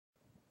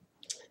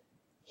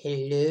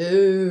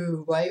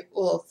Hello, White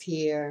Wolf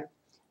here.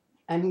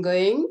 I'm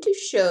going to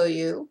show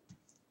you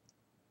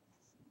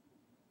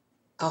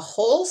a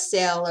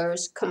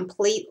Wholesalers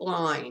complete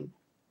line.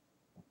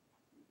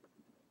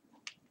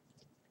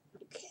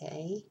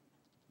 Okay,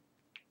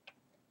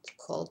 it's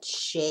called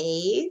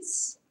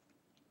Shay's.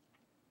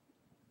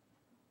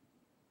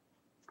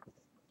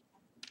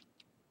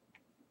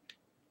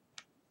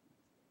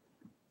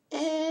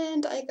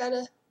 And I got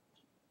a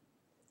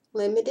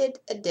limited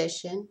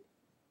edition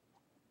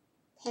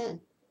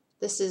pen.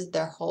 This is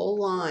their whole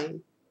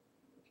line.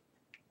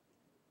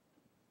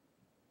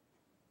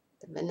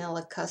 The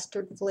vanilla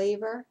custard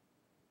flavor,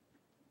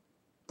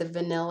 the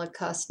vanilla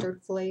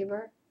custard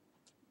flavor,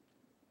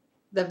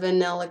 the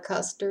vanilla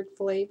custard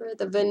flavor,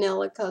 the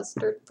vanilla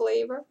custard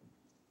flavor.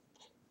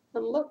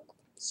 And look,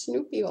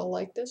 Snoopy will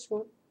like this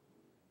one.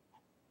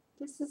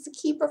 This is a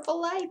keeper for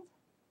life.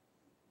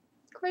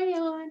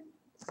 Crayon.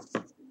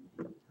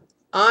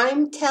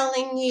 I'm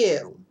telling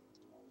you,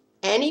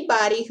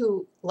 anybody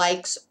who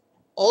likes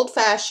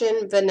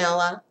old-fashioned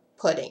vanilla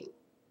pudding,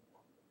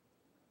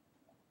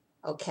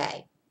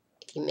 okay,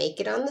 if you make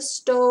it on the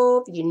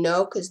stove, you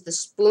know, because the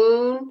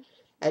spoon,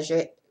 as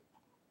you're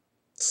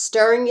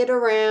stirring it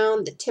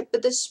around, the tip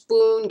of the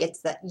spoon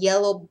gets that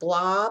yellow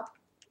blob,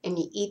 and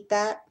you eat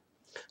that,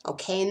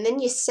 okay, and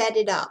then you set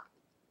it up,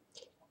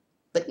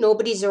 but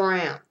nobody's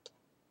around,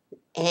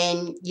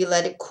 and you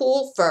let it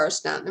cool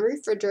first, not in the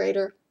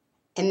refrigerator,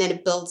 and then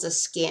it builds a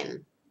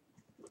skin.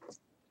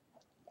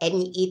 And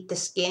you eat the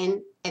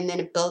skin, and then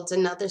it builds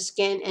another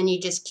skin, and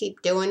you just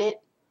keep doing it,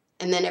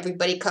 and then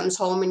everybody comes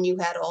home and you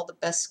had all the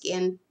best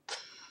skin.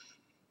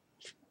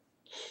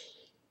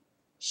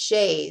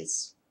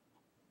 Shay's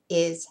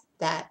is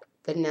that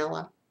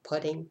vanilla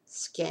pudding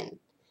skin.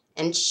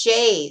 And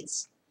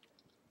Shay's,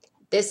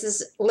 this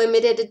is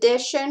limited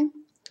edition,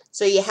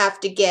 so you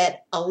have to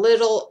get a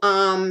little,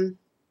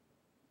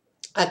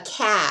 a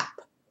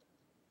cap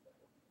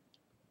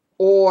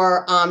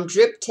or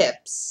drip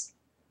tips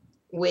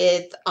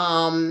with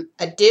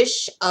a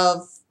dish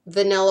of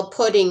vanilla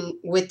pudding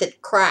with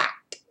it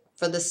cracked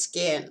for the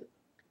skin.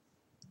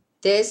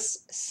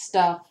 This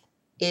stuff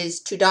is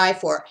to die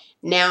for.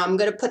 Now I'm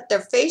going to put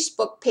their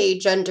Facebook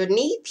page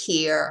underneath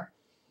here.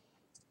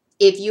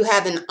 If you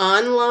have an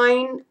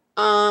online,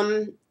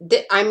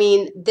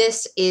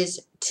 this is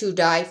to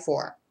die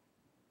for.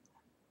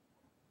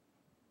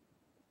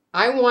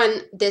 I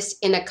won this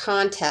in a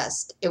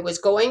contest. It was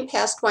going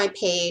past my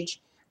page.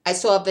 I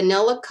saw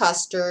vanilla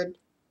custard.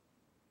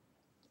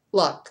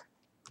 Look,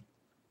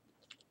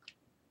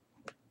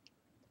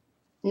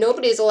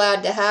 nobody's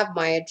allowed to have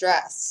my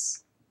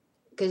address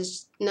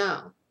because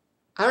no,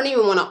 I don't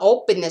even want to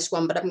open this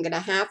one, but I'm gonna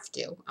have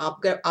to. I'll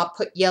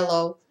put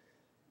yellow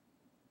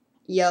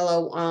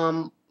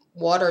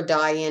water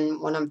dye in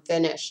when I'm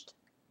finished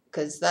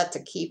because that's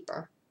a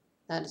keeper.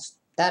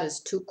 That is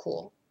too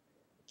cool,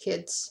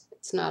 kids.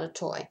 It's not a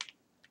toy.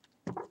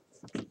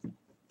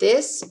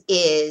 This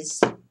is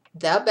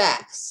the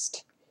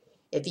best.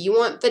 If you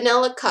want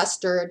vanilla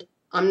custard,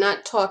 I'm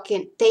not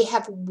talking, they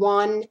have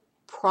one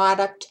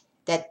product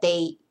that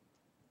they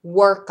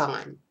work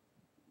on.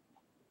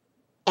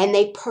 And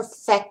they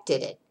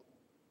perfected it.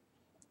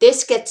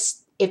 This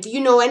gets, if you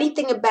know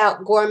anything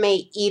about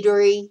gourmet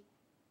eatery,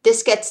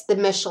 this gets the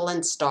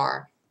Michelin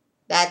Star.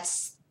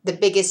 That's the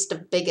biggest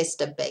of big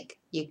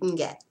you can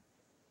get.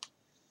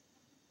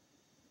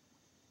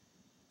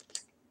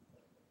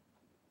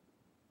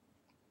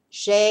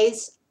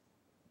 Shay's,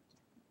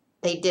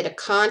 they did a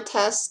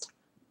contest.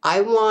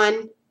 I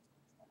won.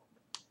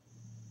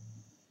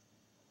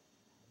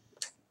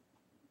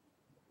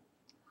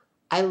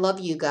 I love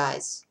you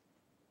guys.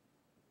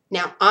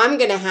 Now I'm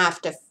going to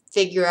have to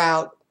figure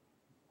out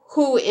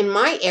who in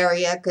my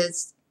area,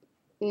 because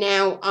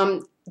now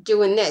I'm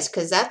doing this,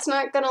 because that's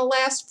not going to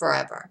last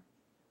forever,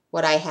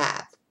 what I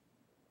have.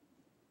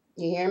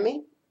 You hear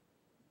me?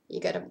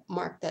 You got to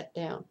mark that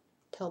down.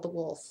 Tell the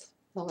wolf.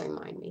 He'll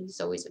remind me. He's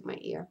always in my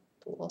ear,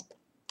 the wolf.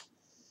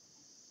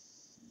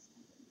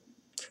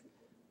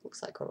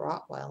 Looks like a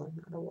Rottweiler,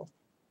 not a wolf.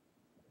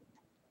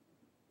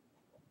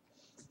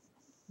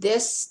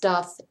 This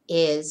stuff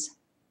is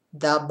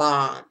the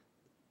bomb.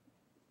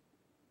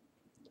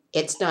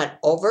 It's not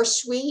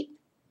oversweet.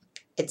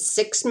 It's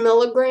 6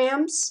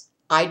 milligrams.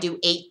 I do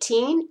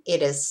 18.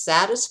 It is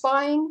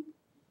satisfying.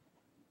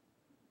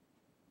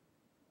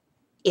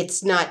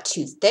 It's not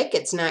too thick.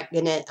 It's not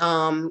going to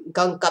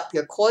gunk up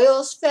your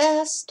coils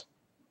fast.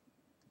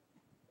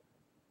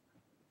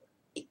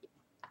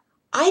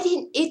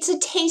 It's a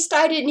taste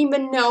I didn't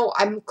even know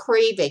I'm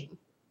craving.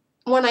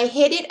 When I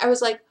hit it, I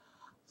was like,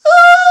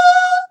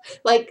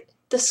 ah! Like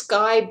the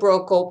sky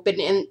broke open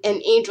and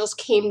angels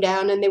came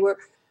down and they were,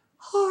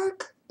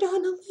 hark,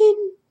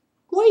 Donalyn,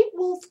 White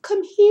Wolf,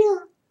 come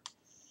here.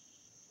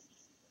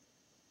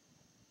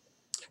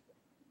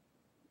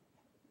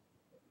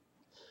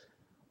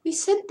 We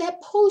sent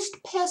that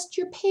post past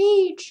your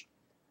page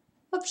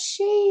of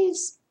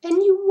Shay's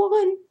and you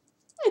won.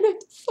 And I'm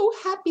so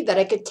happy that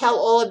I could tell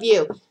all of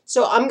you.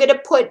 So I'm going to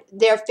put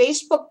their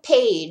Facebook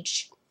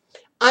page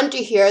under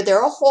here,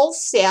 they're a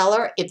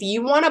wholesaler. If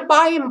you want to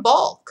buy in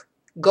bulk,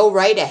 go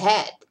right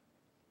ahead.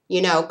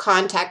 You know,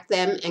 contact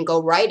them and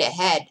go right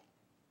ahead.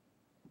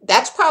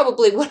 That's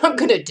probably what I'm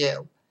going to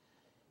do,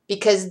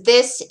 because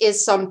this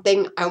is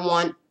something I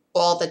want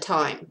all the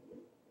time,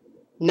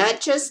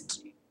 not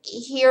just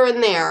here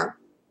and there.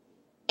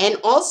 And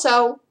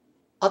also,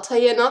 I'll tell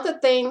you another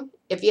thing.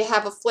 If you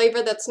have a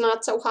flavor that's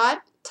not so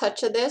hot,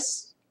 touch of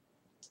this,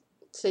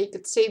 so you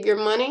could save your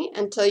money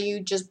until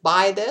you just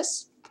buy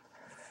this.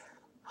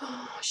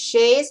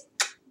 Shay's.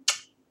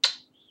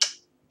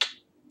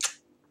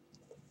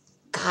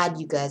 God,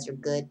 you guys are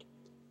good.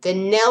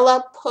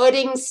 Vanilla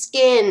pudding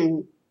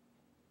skin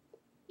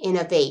in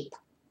a vape.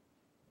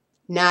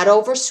 Not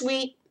over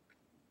sweet.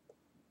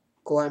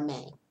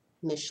 Gourmet.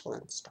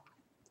 Michelin Star.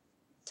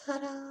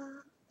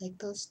 Ta-da! Like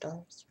those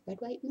stars. Red,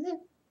 white, and blue.